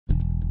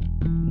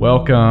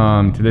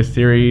Welcome to this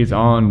series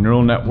on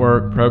neural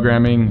network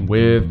programming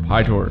with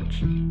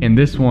PyTorch. In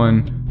this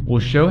one, we'll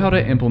show how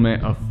to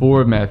implement a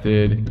for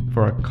method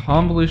for a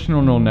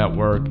convolutional neural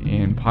network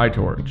in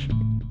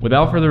PyTorch.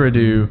 Without further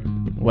ado,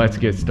 let's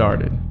get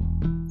started.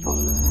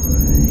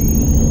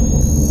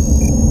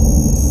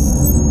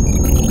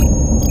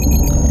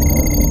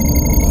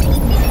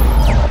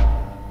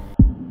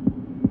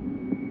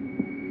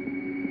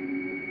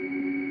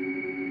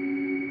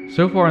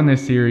 So far in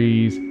this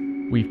series,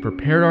 we've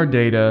prepared our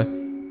data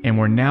and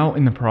we're now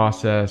in the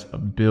process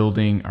of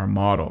building our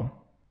model.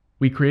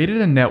 We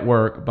created a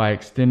network by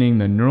extending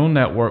the neural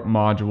network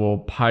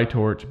module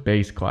PyTorch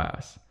base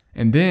class.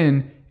 And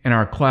then in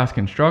our class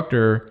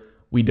constructor,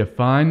 we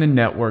define the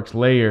network's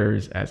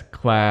layers as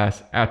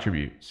class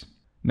attributes.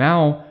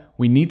 Now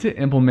we need to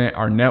implement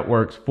our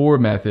network's for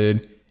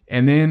method,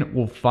 and then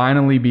we'll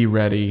finally be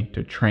ready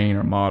to train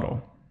our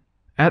model.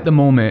 At the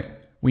moment,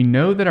 we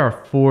know that our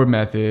for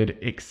method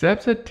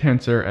accepts a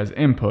tensor as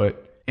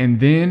input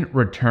and then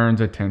returns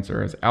a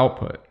tensor as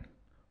output.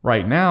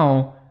 Right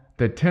now,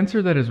 the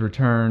tensor that is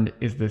returned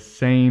is the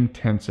same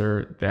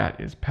tensor that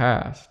is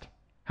passed.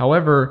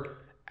 However,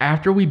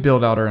 after we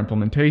build out our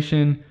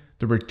implementation,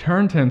 the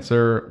return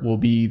tensor will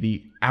be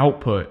the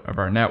output of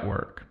our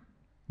network.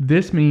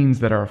 This means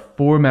that our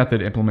for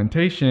method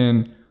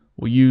implementation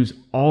will use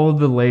all of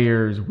the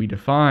layers we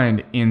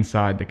defined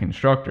inside the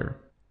constructor.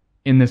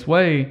 In this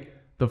way,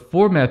 the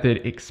for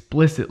method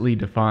explicitly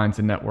defines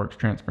the network's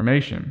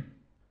transformation.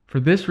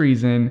 For this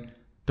reason,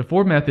 the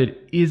for method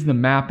is the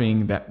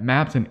mapping that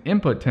maps an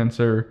input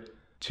tensor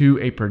to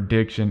a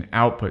prediction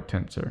output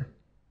tensor.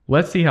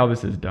 Let's see how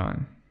this is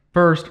done.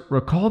 First,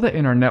 recall that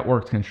in our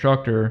network's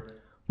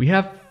constructor, we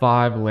have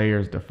 5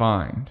 layers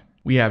defined.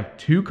 We have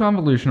 2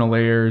 convolutional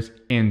layers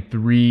and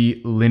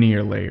 3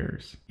 linear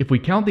layers. If we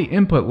count the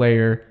input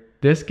layer,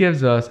 this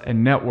gives us a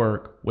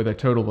network with a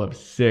total of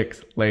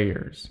 6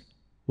 layers.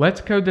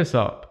 Let's code this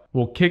up.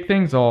 We'll kick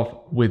things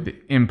off with the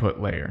input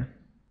layer.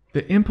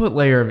 The input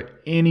layer of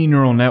any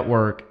neural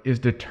network is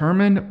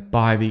determined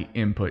by the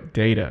input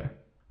data.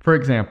 For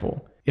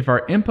example, if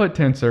our input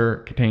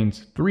tensor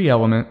contains 3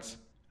 elements,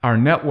 our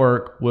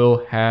network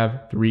will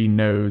have 3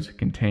 nodes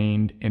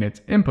contained in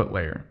its input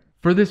layer.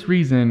 For this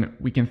reason,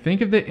 we can think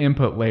of the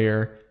input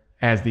layer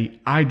as the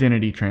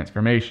identity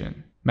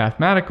transformation.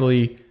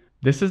 Mathematically,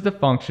 this is the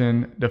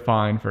function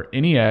defined for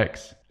any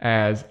x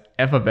as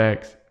f of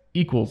x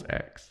equals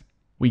x.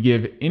 We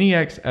give any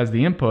x as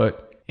the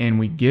input and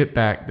we get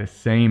back the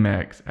same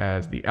x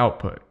as the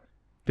output.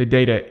 The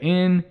data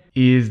in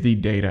is the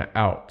data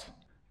out.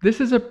 This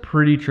is a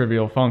pretty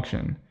trivial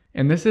function,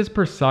 and this is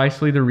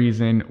precisely the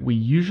reason we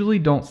usually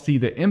don't see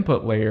the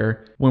input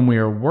layer when we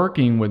are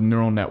working with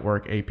neural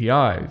network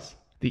APIs.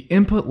 The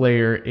input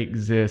layer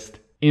exists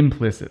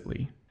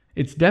implicitly.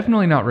 It's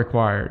definitely not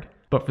required,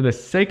 but for the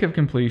sake of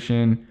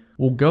completion,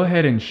 we'll go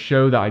ahead and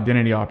show the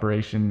identity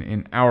operation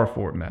in our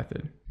for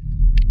method.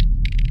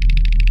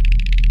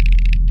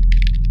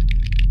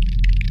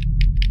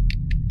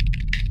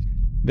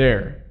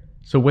 There.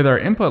 So with our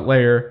input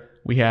layer,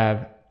 we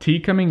have t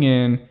coming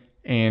in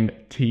and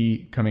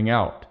t coming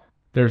out.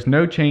 There's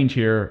no change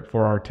here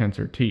for our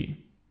tensor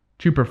t.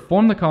 To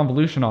perform the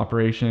convolution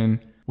operation,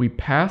 we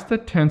pass the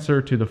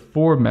tensor to the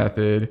for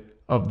method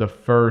of the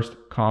first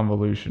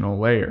convolutional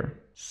layer,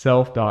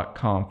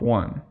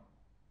 self.conv1.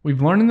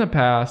 We've learned in the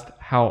past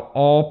how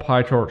all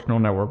PyTorch neural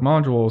network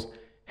modules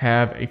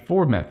have a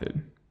for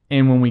method.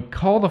 And when we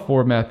call the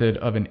for method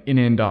of an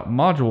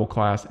nn.module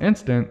class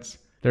instance,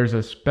 there's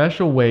a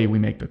special way we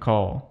make the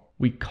call.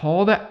 We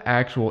call the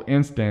actual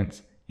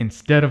instance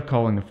instead of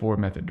calling the for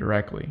method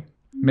directly.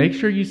 Make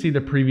sure you see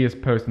the previous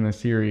post in the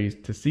series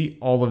to see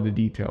all of the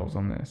details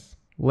on this.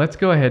 Let's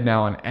go ahead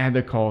now and add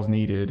the calls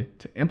needed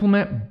to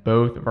implement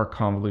both of our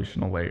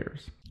convolutional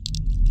layers.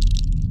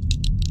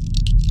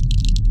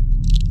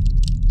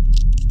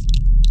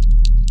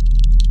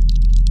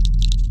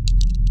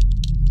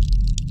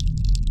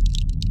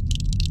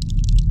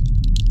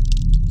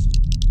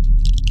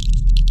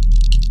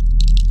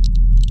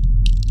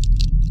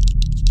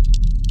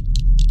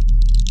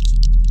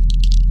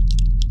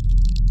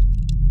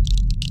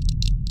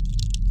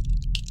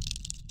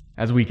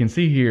 As we can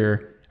see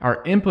here,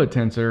 our input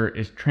tensor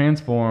is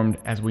transformed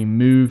as we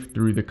move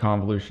through the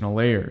convolutional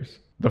layers.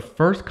 The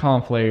first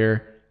conv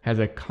layer has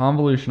a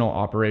convolutional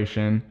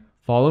operation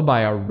followed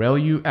by a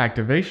ReLU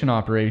activation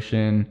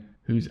operation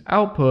whose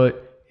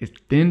output is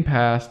then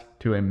passed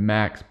to a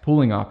max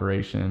pooling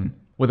operation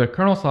with a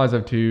kernel size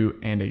of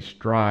 2 and a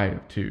stride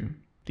of 2.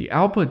 The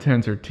output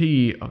tensor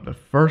t of the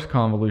first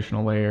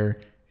convolutional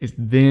layer is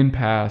then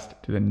passed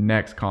to the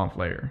next conv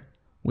layer,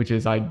 which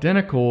is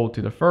identical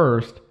to the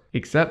first,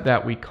 except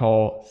that we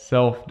call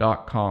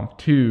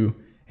self.conv2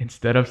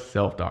 instead of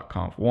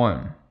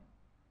self.conv1.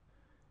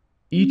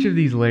 Each of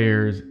these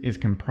layers is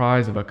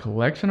comprised of a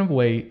collection of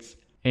weights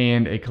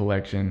and a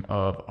collection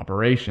of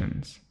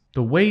operations.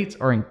 The weights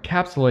are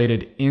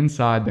encapsulated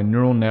inside the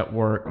neural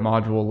network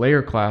module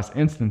layer class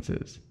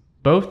instances.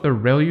 Both the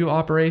ReLU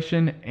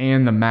operation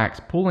and the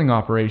max pooling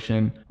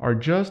operation are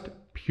just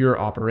pure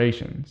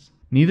operations.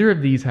 Neither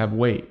of these have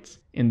weights,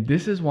 and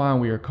this is why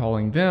we are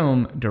calling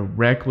them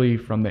directly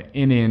from the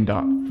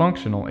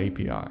nn.functional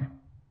API.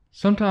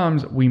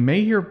 Sometimes we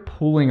may hear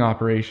pooling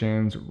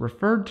operations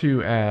referred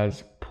to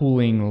as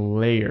pooling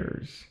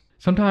layers.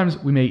 Sometimes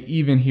we may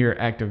even hear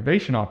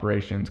activation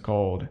operations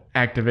called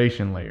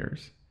activation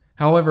layers.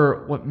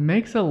 However, what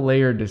makes a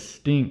layer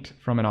distinct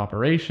from an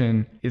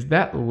operation is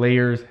that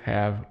layers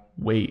have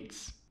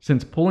weights.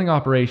 Since pooling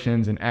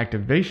operations and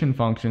activation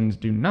functions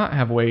do not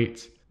have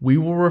weights, we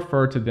will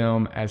refer to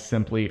them as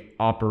simply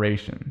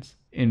operations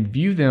and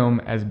view them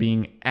as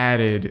being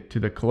added to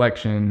the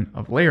collection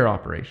of layer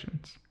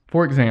operations.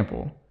 For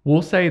example,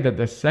 we'll say that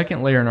the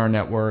second layer in our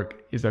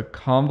network is a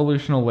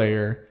convolutional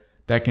layer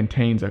that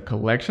contains a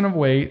collection of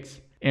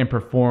weights and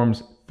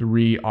performs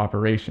 3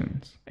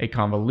 operations: a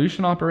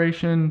convolution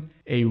operation,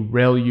 a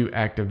ReLU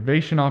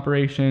activation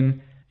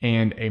operation,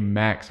 and a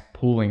max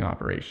pooling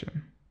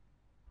operation.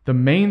 The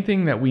main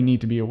thing that we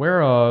need to be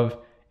aware of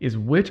is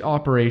which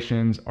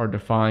operations are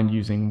defined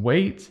using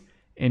weights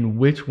and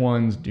which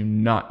ones do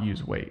not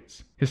use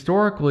weights.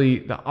 Historically,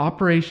 the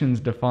operations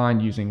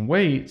defined using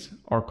weights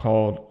are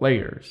called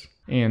layers,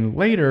 and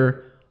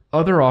later,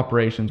 other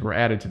operations were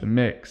added to the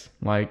mix,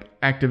 like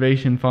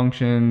activation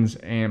functions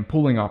and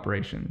pooling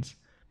operations.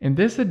 And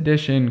this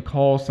addition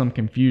caused some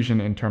confusion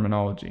in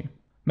terminology.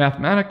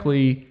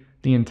 Mathematically,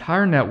 the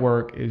entire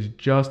network is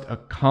just a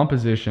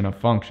composition of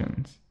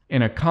functions,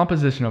 and a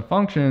composition of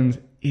functions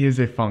is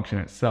a function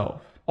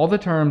itself. All the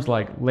terms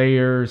like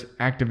layers,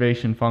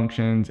 activation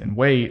functions, and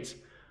weights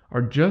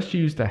are just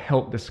used to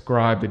help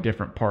describe the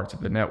different parts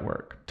of the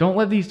network. Don't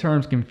let these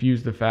terms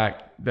confuse the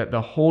fact that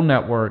the whole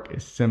network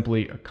is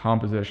simply a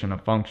composition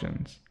of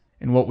functions.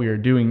 And what we are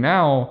doing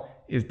now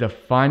is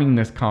defining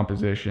this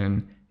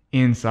composition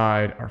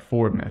inside our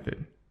forward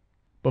method.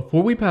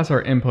 Before we pass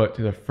our input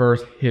to the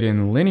first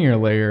hidden linear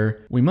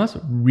layer, we must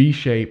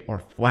reshape or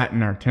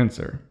flatten our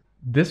tensor.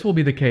 This will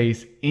be the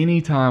case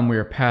anytime we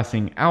are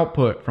passing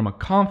output from a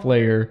conv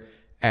layer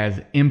as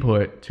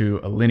input to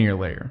a linear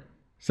layer.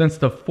 Since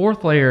the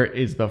fourth layer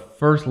is the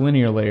first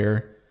linear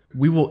layer,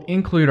 we will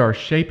include our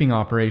shaping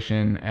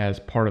operation as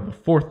part of the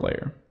fourth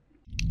layer.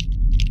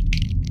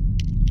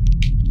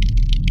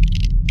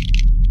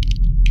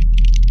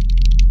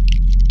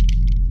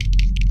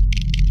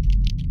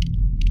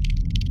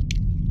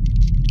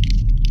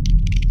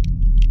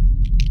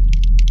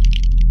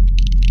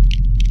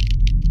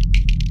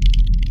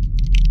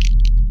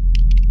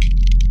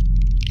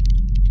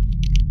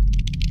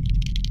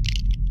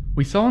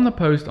 We saw in the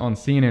post on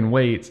CNN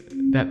weights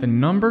that the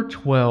number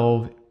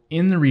 12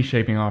 in the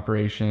reshaping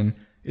operation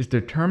is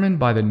determined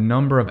by the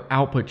number of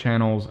output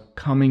channels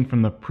coming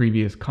from the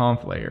previous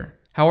conf layer.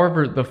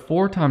 However, the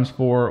 4 times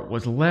 4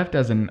 was left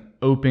as an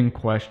open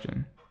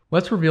question.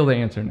 Let's reveal the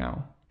answer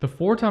now. The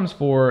 4 times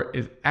 4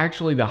 is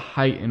actually the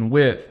height and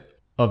width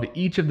of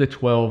each of the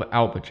 12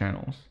 output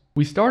channels.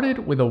 We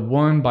started with a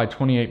 1 by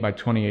 28 by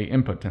 28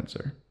 input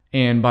tensor,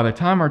 and by the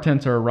time our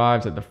tensor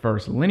arrives at the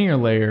first linear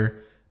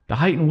layer, the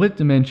height and width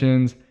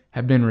dimensions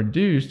have been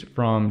reduced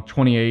from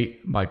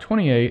 28 by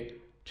 28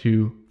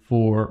 to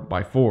 4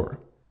 by 4.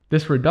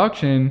 This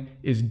reduction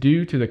is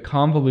due to the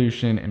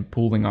convolution and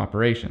pooling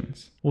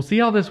operations. We'll see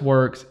how this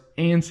works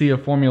and see a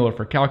formula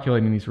for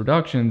calculating these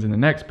reductions in the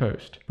next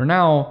post. For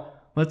now,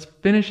 let's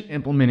finish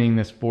implementing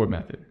this forward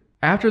method.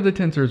 After the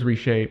tensor is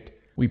reshaped,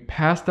 we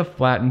pass the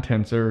flattened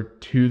tensor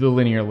to the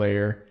linear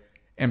layer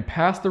and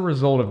pass the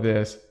result of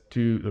this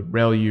to the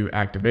ReLU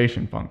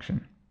activation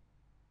function.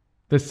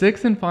 The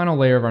sixth and final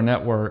layer of our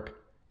network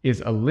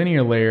is a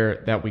linear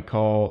layer that we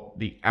call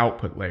the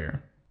output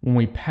layer. When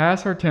we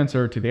pass our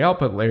tensor to the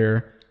output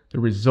layer, the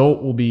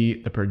result will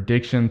be the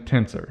prediction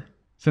tensor.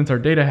 Since our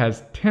data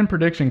has 10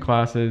 prediction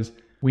classes,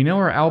 we know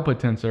our output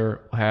tensor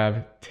will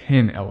have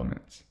 10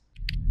 elements.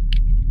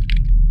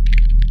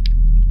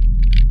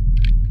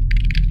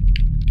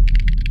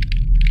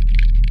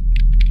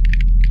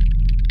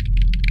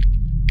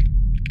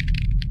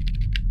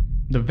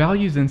 The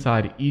values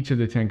inside each of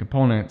the 10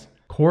 components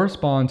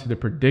correspond to the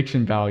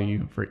prediction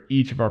value for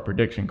each of our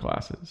prediction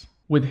classes.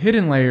 With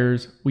hidden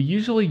layers, we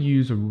usually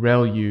use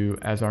ReLU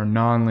as our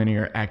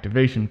nonlinear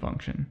activation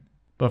function.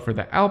 But for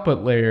the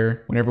output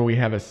layer, whenever we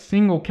have a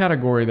single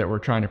category that we're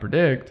trying to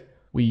predict,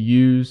 we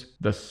use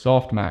the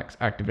softmax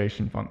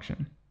activation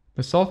function.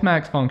 The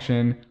softmax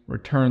function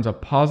returns a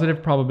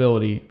positive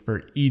probability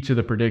for each of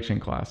the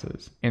prediction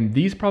classes, and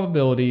these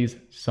probabilities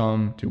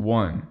sum to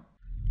 1.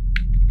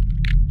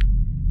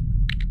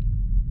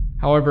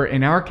 However,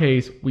 in our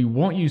case, we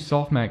won't use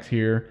softmax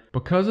here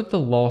because of the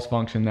loss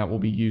function that we'll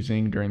be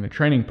using during the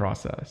training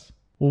process.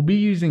 We'll be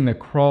using the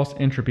cross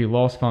entropy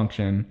loss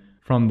function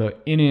from the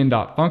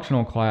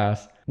nn.functional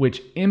class,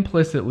 which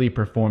implicitly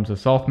performs a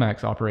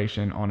softmax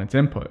operation on its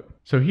input.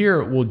 So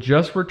here, we'll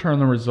just return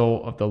the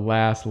result of the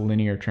last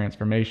linear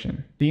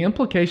transformation. The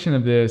implication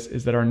of this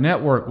is that our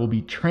network will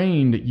be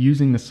trained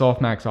using the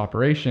softmax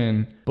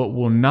operation, but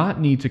will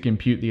not need to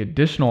compute the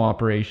additional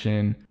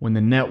operation when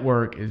the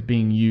network is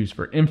being used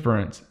for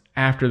inference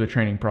after the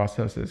training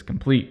process is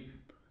complete.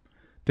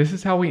 This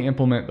is how we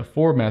implement the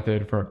for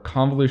method for a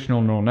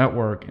convolutional neural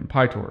network in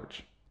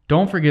PyTorch.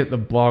 Don't forget the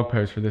blog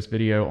post for this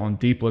video on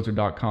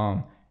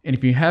DEEPLIZARD.com, and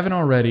if you haven't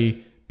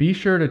already, be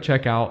sure to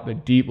check out the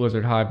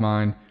DeepLizard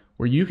HiveMind,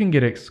 where you can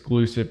get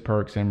exclusive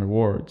perks and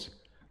rewards.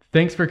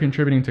 Thanks for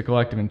contributing to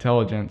collective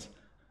intelligence.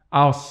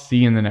 I'll see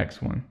you in the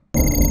next one.